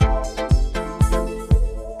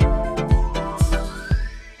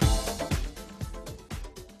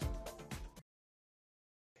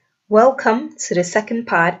Welcome to the second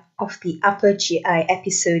part of the Upper GI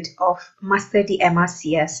episode of Master the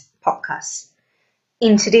MRCS podcast.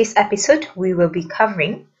 In today's episode, we will be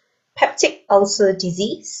covering peptic ulcer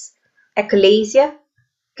disease, achalasia,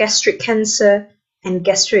 gastric cancer, and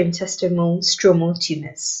gastrointestinal stromal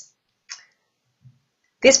tumors.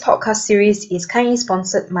 This podcast series is kindly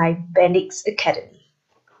sponsored by Bendix Academy.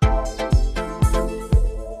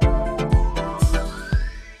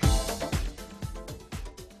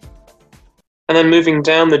 And then moving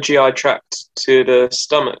down the GI tract to the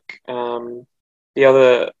stomach,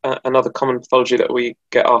 another common pathology that we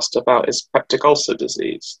get asked about is peptic ulcer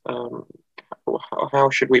disease. How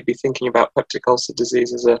should we be thinking about peptic ulcer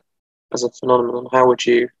disease as a phenomenon? How would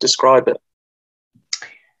you describe it?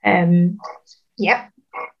 I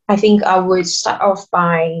think I would start off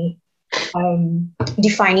by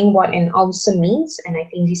defining what an ulcer means, and I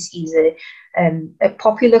think this is a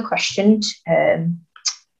popular question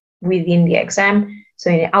within the exam.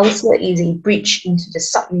 So an ulcer is a breach into the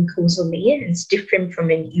submucosal layer, and it's different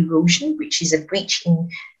from an erosion, which is a breach in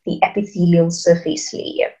the epithelial surface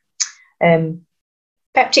layer.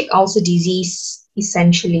 Peptic ulcer disease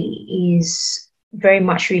essentially is very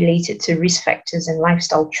much related to risk factors and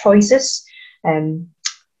lifestyle choices. The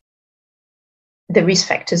risk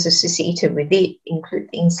factors associated with it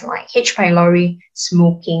include things like H. pylori,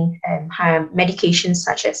 smoking, medications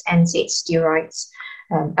such as NSAIDs, steroids,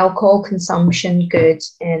 alcohol consumption, GERD,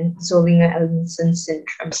 and Zollinger-Ellison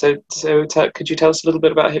syndrome. So could you tell us a little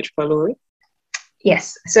bit about H. pylori?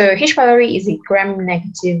 Yes. So H. pylori is a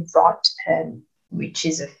gram-negative rod, which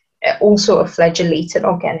is also a flagellated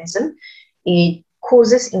organism. It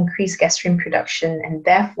causes increased gastrin production and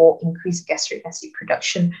therefore increased gastric acid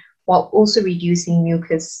production, while also reducing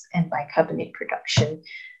mucus and bicarbonate production.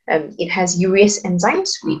 It has urease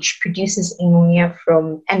enzymes, which produces ammonia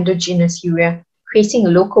from endogenous urea, creating a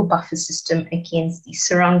local buffer system against the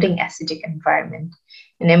surrounding acidic environment.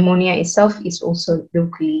 And ammonia itself is also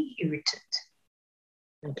locally irritant.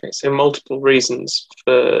 Okay, so multiple reasons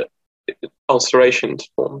for ulceration to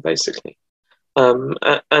form, basically. And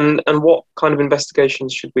what kind of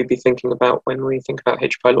investigations should we be thinking about when we think about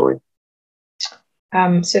H. pylori?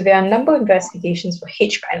 So there are a number of investigations for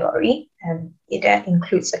H. pylori. That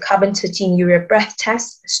includes a carbon-13 urea breath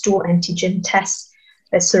test, a stool antigen test,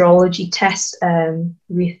 a serology test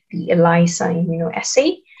with the ELISA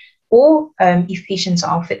immunoassay, or if patients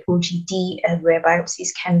are offered OGD, where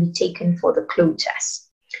biopsies can be taken for the CLO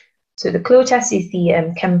test. So the CLO test is the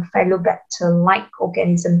Campylobacter-like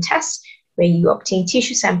organism test, where you obtain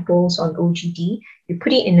tissue samples on OGD, you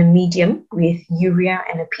put it in a medium with urea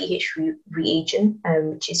and a pH reagent,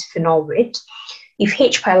 which is phenol red. If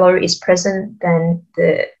H. pylori is present, then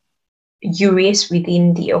the urease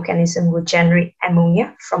within the organism will generate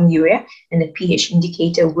ammonia from urea, and the pH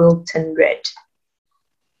indicator will turn red.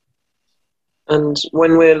 And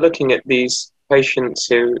when we're looking at these patients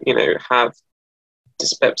who, have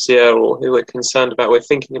dyspepsia or who we're concerned about, we're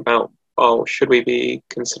thinking about, should we be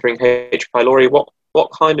considering H. pylori?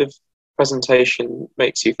 What kind of presentation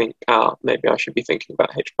makes you think, maybe I should be thinking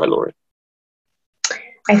about H. pylori?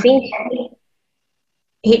 I think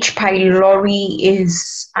H. pylori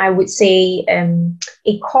is, I would say,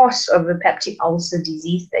 a cause of a peptic ulcer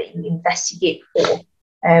disease that you investigate for.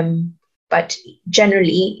 But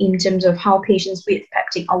generally, in terms of how patients with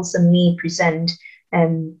peptic ulcer may present,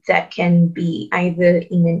 that can be either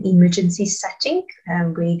in an emergency setting,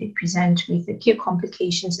 where they present with acute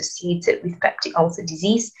complications associated with peptic ulcer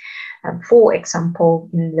disease. For example,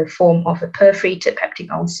 in the form of a perforated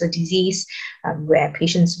peptic ulcer disease, where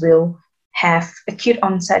patients will have acute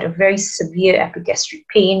onset of very severe epigastric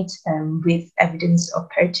pain with evidence of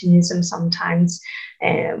peritonism sometimes,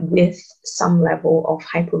 with some level of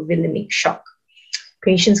hypovolemic shock.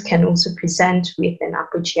 Patients can also present with an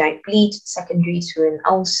upper GI bleed secondary to an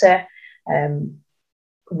ulcer,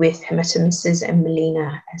 with hematemesis and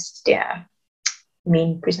melena as their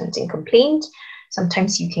main presenting complaint.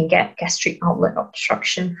 Sometimes you can get gastric outlet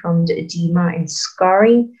obstruction from the edema and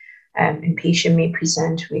scarring, and patient may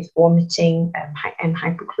present with vomiting and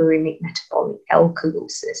hypochloremic metabolic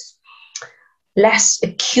alkalosis. Less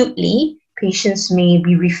acutely, patients may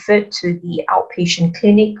be referred to the outpatient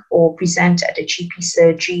clinic or present at the GP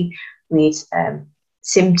surgery with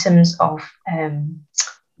symptoms of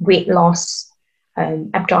weight loss,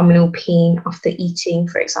 abdominal pain after eating,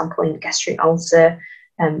 for example, in gastric ulcer,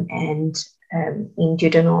 and in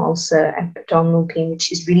duodenal ulcer, abdominal pain, which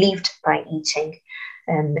is relieved by eating.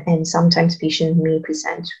 And sometimes patients may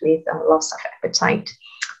present with loss of appetite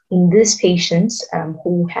in these patients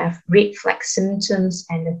who have red flag symptoms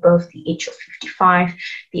and above the age of 55,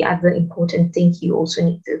 the other important thing you also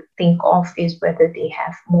need to think of is whether they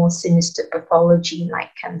have more sinister pathology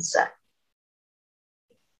like cancer.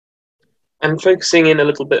 And focusing in a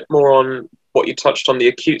little bit more on what you touched on, the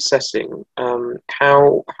acute setting,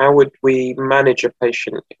 how would we manage a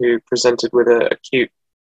patient who presented with an acute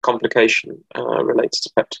complication related to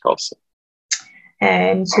peptic ulcer?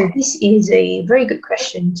 And so this is a very good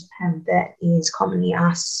question that is commonly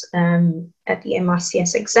asked at the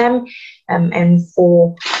MRCS exam. And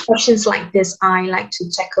for questions like this, I like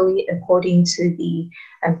to tackle it according to the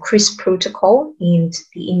CRISP protocol and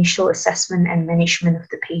the initial assessment and management of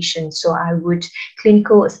the patient. So I would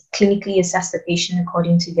clinically assess the patient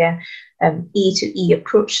according to their A to E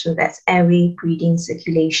approach. So that's airway, breathing,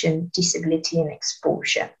 circulation, disability, and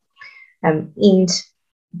exposure. In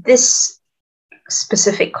this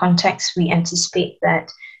specific context, we anticipate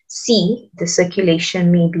that C, the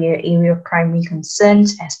circulation, may be an area of primary concern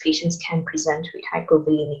as patients can present with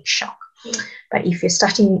hypovolemic shock. But if you're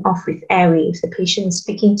starting off with airway, if the patient is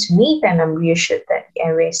speaking to me, then I'm reassured that the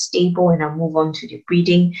airway is stable and I'll move on to the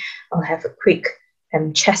breathing. I'll have a quick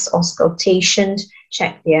chest auscultation,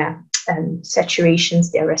 check their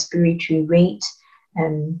saturations, their respiratory rate,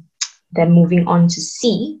 then moving on to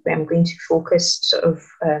C, where I'm going to focus sort of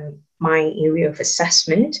my area of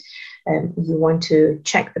assessment. You want to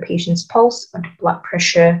check the patient's pulse, the blood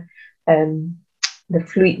pressure, the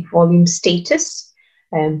fluid volume status.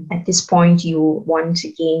 At this point, you want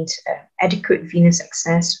to gain adequate venous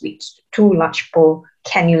access with 2 large bore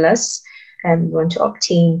cannulas. You want to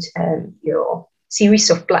obtain your series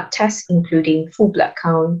of blood tests, including full blood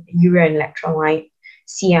count, urea and electrolyte,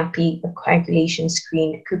 CRP, a coagulation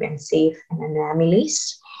screen, Kuban-Safe, and an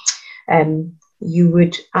amylase.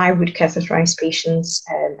 I would catheterize patients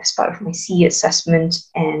as part of my C assessment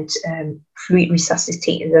and fluid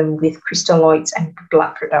resuscitate them with crystalloids and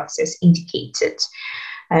blood products as indicated.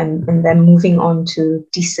 And then moving on to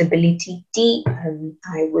disability D,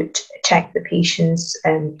 I would check the patient's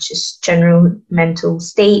just general mental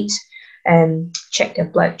state, check their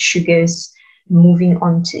blood sugars. Moving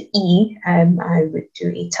on to E, I would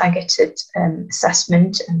do a targeted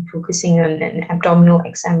assessment and focusing on an abdominal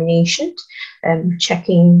examination,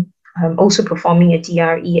 checking, also performing a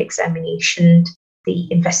DRE examination. The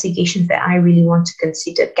investigations that I really want to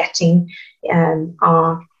consider getting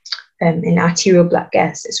are an arterial blood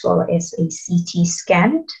gas as well as a CT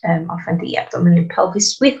scan of the abdomen and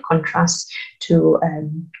pelvis with contrast to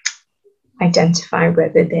identify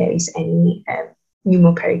whether there is any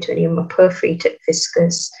pneumoperitoneum or perforated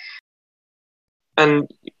viscus. And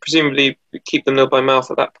presumably keep them nil by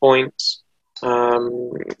mouth at that point,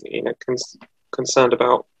 concerned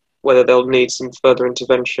about whether they'll need some further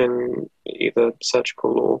intervention, either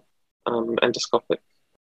surgical or endoscopic.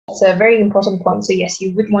 It's a very important point. So yes,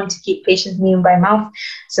 you would want to keep patients nil by mouth.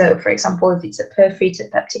 So for example, if it's a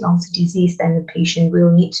perforated peptic ulcer disease, then the patient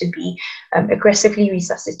will need to be aggressively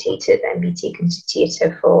resuscitated and be taken to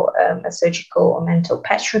theatre for a surgical or mental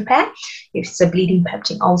patch repair. If it's a bleeding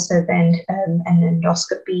peptic ulcer, then an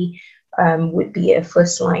endoscopy would be a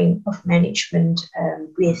first line of management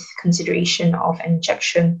with consideration of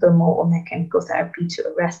injection, thermal or mechanical therapy to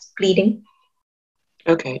arrest bleeding.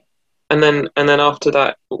 Okay. And then after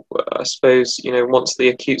that, I suppose, once the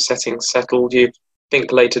acute setting's settled, you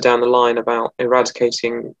think later down the line about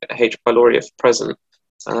eradicating H. pylori if present.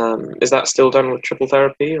 Is that still done with triple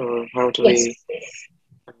therapy, or how do we?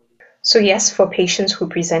 So yes, for patients who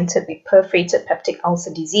presented with perforated peptic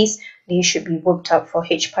ulcer disease, they should be worked up for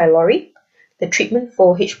H. pylori. The treatment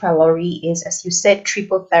for H. pylori is, as you said,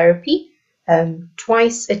 triple therapy,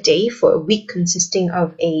 twice a day for a week, consisting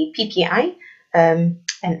of a PPI, and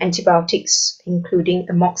antibiotics including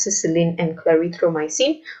amoxicillin and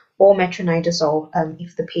clarithromycin, or metronidazole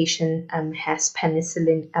if the patient has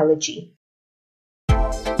penicillin allergy.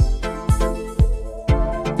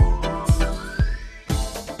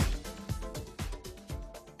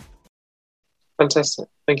 Fantastic.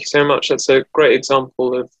 Thank you so much. That's a great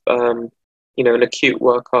example of an acute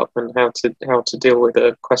workup and how to deal with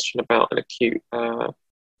a question about an acute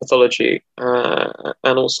pathology,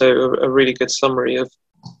 and also a really good summary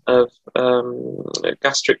of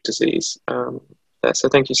gastric disease. So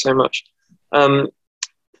thank you so much.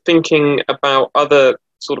 Thinking about other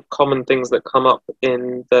sort of common things that come up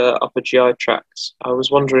in the upper GI tract, I was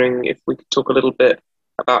wondering if we could talk a little bit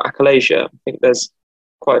about achalasia. I think there's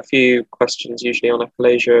quite a few questions usually on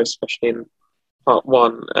achalasia, especially in part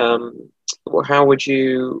 1. How would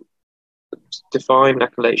you define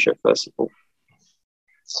achalasia, first of all?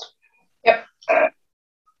 Yep.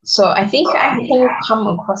 So I think I can come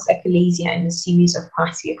across achalasia in a series of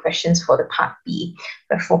past year questions for the part B.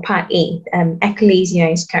 But for part A,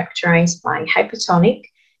 achalasia is characterized by hypertonic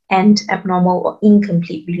and abnormal or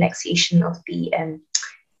incomplete relaxation of the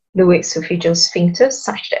lower esophageal sphincter,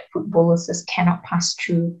 such that food boluses cannot pass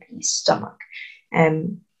through the stomach.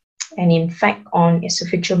 And in fact, on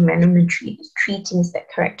esophageal manometry, the three things that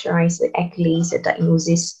characterize the achalasia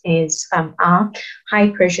diagnosis are high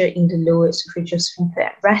pressure in the lower esophageal sphincter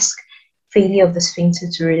at rest, failure of the sphincter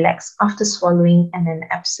to relax after swallowing, and an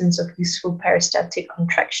absence of useful peristaltic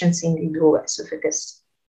contractions in the lower esophagus.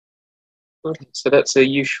 Okay, so that's a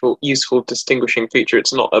useful distinguishing feature.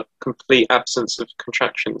 It's not a complete absence of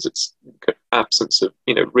contractions. It's absence of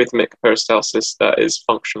rhythmic peristalsis that is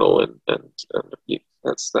functional and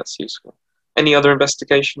that's useful. Any other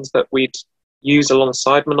investigations that we'd use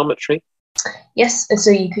alongside manometry? Yes, so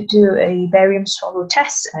you could do a barium swallow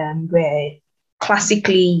test, where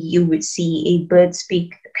classically you would see a bird's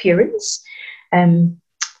beak appearance.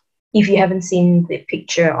 If you haven't seen the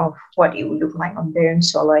picture of what it would look like on barium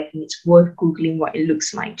swallow, I think it's worth Googling what it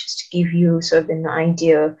looks like, just to give you sort of an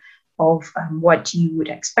idea of what you would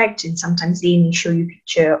expect. And sometimes they may show you a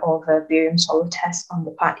picture of a barium swallow test on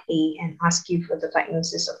the part A and ask you for the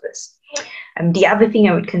diagnosis of this. The other thing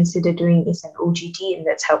I would consider doing is an OGD, and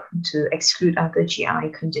that's helpful to exclude other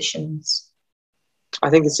GI conditions. I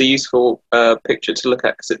think it's a useful picture to look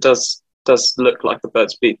at because it does look like a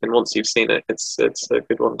bird's beak, and once you've seen it, it's a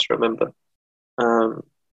good one to remember.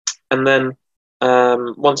 And then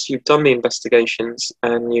once you've done the investigations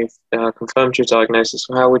and you've confirmed your diagnosis,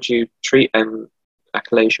 how would you treat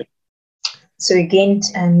achalasia? So again,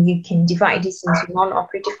 you can divide this into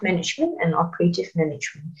non-operative management and operative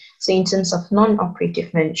management. So in terms of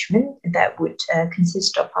non-operative management, that would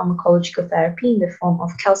consist of pharmacological therapy in the form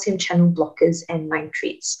of calcium channel blockers and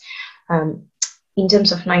nitrates. In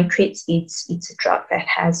terms of nitrates, it's a drug that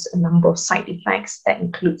has a number of side effects that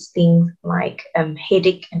includes things like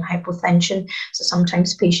headache and hypotension. So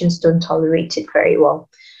sometimes patients don't tolerate it very well.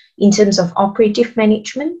 In terms of operative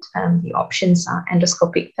management, the options are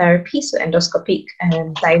endoscopic therapy, so endoscopic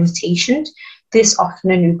dilatation. This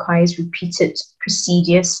often requires repeated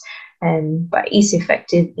procedures, but is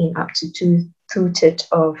effective in up to two-thirds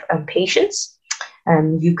of patients.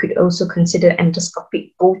 You could also consider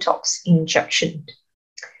endoscopic Botox injection.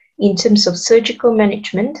 In terms of surgical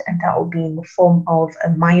management, and that will be in the form of a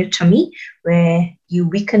myotomy, where you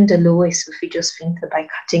weaken the lower esophageal sphincter by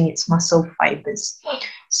cutting its muscle fibers.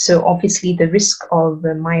 So obviously the risk of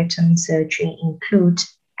myotomy surgery include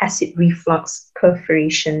acid reflux,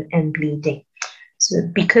 perforation, and bleeding. So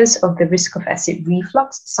because of the risk of acid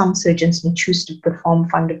reflux, some surgeons may choose to perform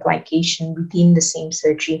fundoplication within the same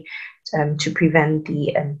surgery to prevent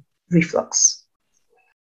the reflux.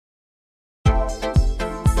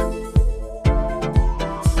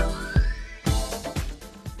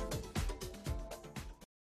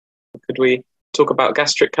 Could we talk about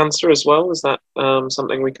gastric cancer as well? Is that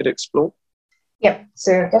something we could explore? Yep.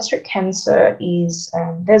 So gastric cancer is,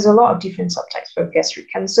 there's a lot of different subtypes for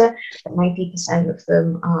gastric cancer. 90% of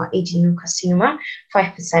them are adenocarcinoma,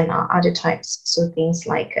 5% are other types. So things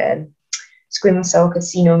like squamous cell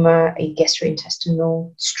carcinoma, a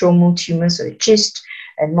gastrointestinal stromal tumor, so a GIST,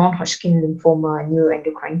 a non-Hodgkin lymphoma, a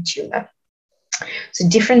neuroendocrine tumor. So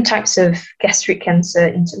different types of gastric cancer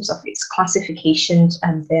in terms of its classifications,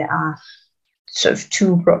 and there are sort of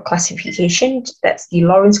two broad classifications. That's the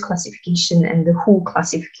Lawrence classification and the WHO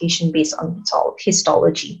classification based on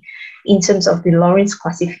histology. In terms of the Lawrence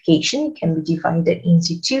classification, it can be divided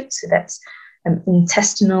into two. So that's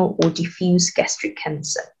intestinal or diffuse gastric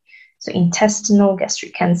cancer. So intestinal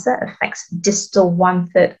gastric cancer affects distal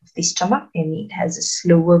 1/3 of the stomach, and it has a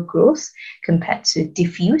slower growth compared to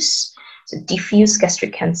diffuse. So diffuse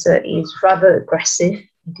gastric cancer is rather aggressive.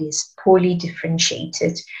 It is poorly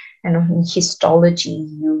differentiated. And on histology,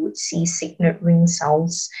 you would see signet ring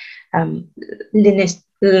cells, linuses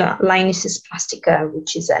plastica,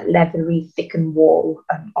 which is a leathery thickened wall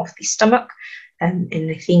of the stomach. And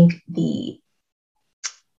I think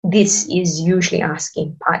this is usually asked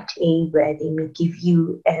in part A, where they may give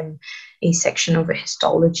you a section of a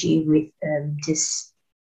histology with this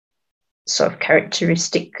sort of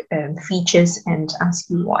characteristic features and ask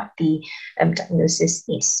you what the diagnosis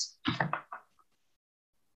is.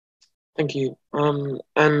 Thank you.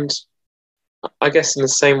 And I guess in the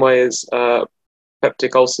same way as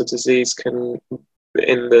peptic ulcer disease in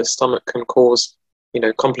the stomach can cause,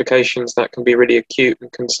 complications that can be really acute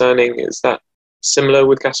and concerning, is that similar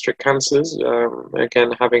with gastric cancers?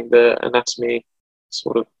 Again, having the anatomy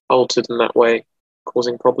sort of altered in that way,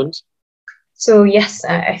 causing problems? So yes,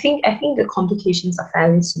 I think the complications are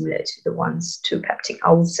fairly similar to the ones to peptic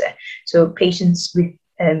ulcer. So patients with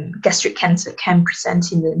gastric cancer can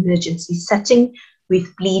present in the emergency setting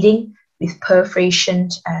with bleeding, with perforation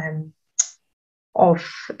of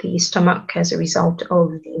the stomach as a result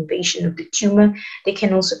of the invasion of the tumor. They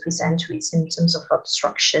can also present with symptoms of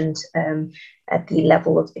obstruction at the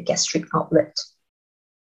level of the gastric outlet.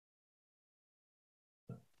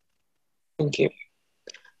 Thank you.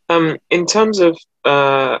 In terms of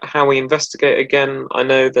how we investigate, again, I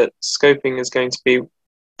know that scoping is going to be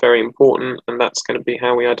very important, and that's going to be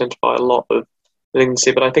how we identify a lot of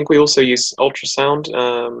malignancy. But I think we also use ultrasound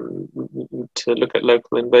to look at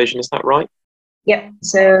local invasion. Is that right? Yep.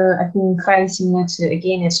 So I think fairly similar to,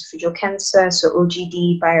 again, esophageal cancer, so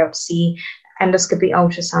OGD, biopsy, endoscopy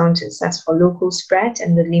ultrasound to assess for local spread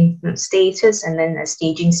and the lymph node status, and then a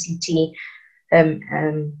staging CT.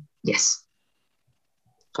 Yes.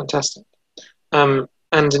 Fantastic. And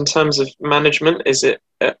in terms of management, is it,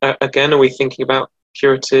 again, are we thinking about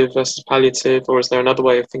curative versus palliative, or is there another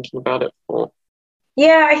way of thinking about it?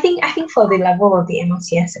 Yeah, I think for the level of the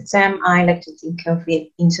MLCS exam, I like to think of it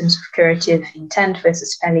in terms of curative intent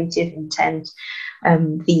versus palliative intent.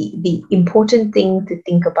 The important thing to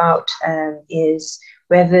think about is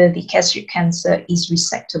whether the gastric cancer is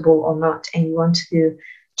resectable or not, and you want to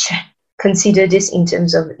consider this in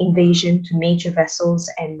terms of invasion to major vessels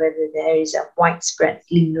and whether there is a widespread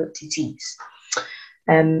lymph node disease.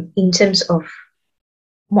 In terms of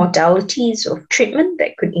modalities of treatment,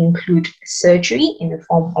 that could include surgery in the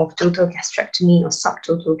form of total gastrectomy or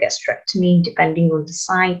subtotal gastrectomy, depending on the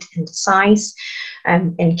site and the size,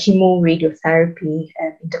 and chemoradiotherapy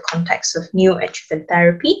in the context of neoadjuvant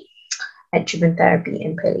therapy, adjuvant therapy,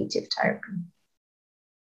 and palliative therapy.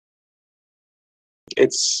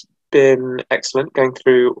 It's been excellent going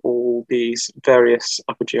through all these various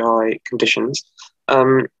upper GI conditions.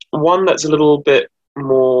 One that's a little bit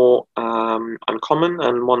more uncommon,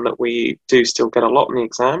 and one that we do still get a lot in the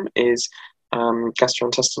exam, is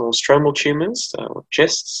gastrointestinal stromal tumours, or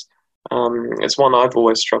GISTs. It's one I've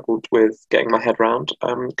always struggled with getting my head around.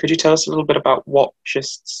 Could you tell us a little bit about what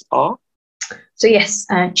GISTs are? So yes,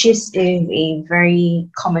 GIST is a very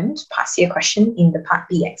common past year question in the Part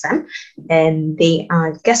B exam, and they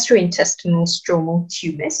are gastrointestinal stromal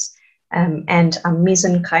tumours and are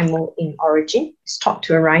mesenchymal in origin. It's thought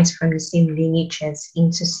to arise from the same lineage as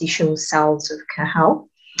interstitial cells of Cajal.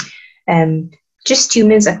 GIST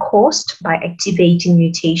tumours are caused by activating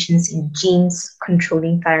mutations in genes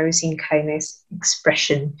controlling tyrosine kinase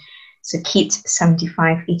expression. So KIT,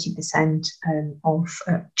 75-80% of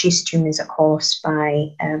GIST tumours are caused by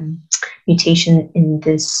mutation in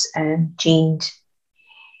this gene.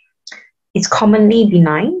 It's commonly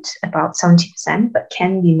benign, about 70%, but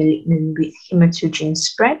can be malignant with hematogen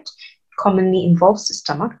spread. Commonly involves the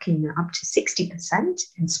stomach in up to 60%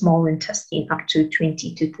 and small intestine up to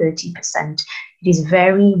 20-30%. It is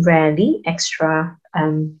very rarely it's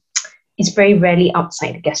very rarely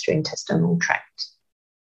outside the gastrointestinal tract.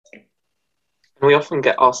 We often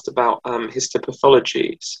get asked about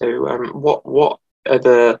histopathology. So what are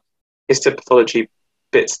the histopathology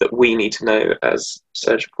bits that we need to know as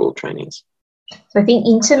surgical trainees? So I think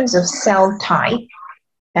in terms of cell type,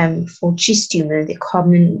 for GIST tumor, they're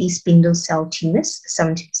commonly spindle cell tumors,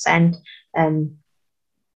 70%.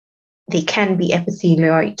 They can be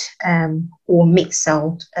epithelioid or mixed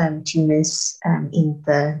cell tumors in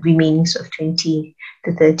the remaining sort of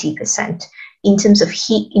 20-30%. In terms of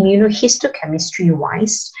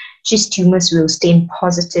immunohistochemistry-wise, GIST tumors will stain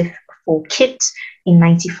positive for KIT in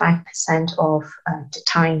 95% of the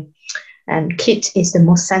time. KIT is the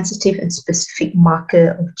most sensitive and specific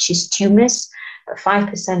marker of GIST tumors.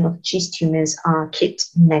 5% of GIST tumors are KIT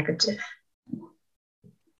negative.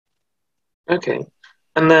 Okay.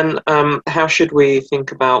 And then how should we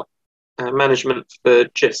think about management for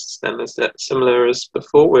GISTs then? Is that similar as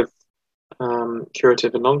before with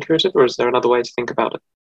curative and non-curative, or is there another way to think about it?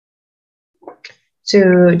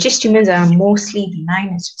 So GIST tumors are mostly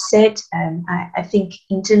benign, as we said. I think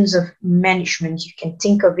in terms of management, you can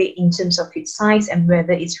think of it in terms of its size and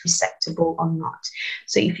whether it's resectable or not.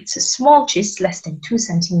 So if it's a small GIST, less than 2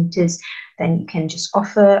 centimeters, then you can just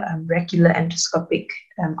offer regular endoscopic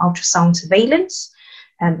ultrasound surveillance.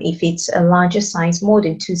 If it's a larger size, more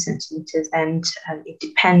than 2 centimeters, and it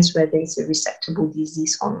depends whether it's a resectable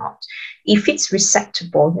disease or not. If it's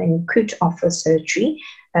resectable, then you could offer surgery,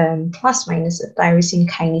 plus minus a tyrosine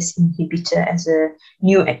kinase inhibitor as a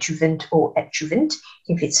neoadjuvant or adjuvant.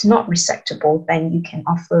 If it's not resectable, then you can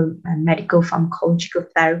offer medical pharmacological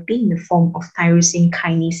therapy in the form of tyrosine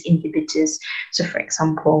kinase inhibitors. So, for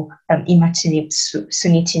example, imatinib,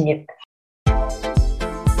 sunitinib.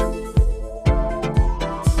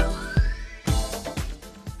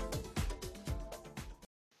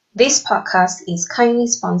 This podcast is kindly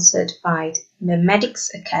sponsored by the Medics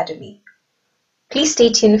Academy. Please stay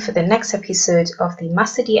tuned for the next episode of the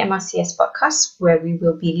Master D MRCS podcast, where we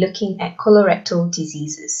will be looking at colorectal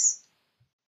diseases.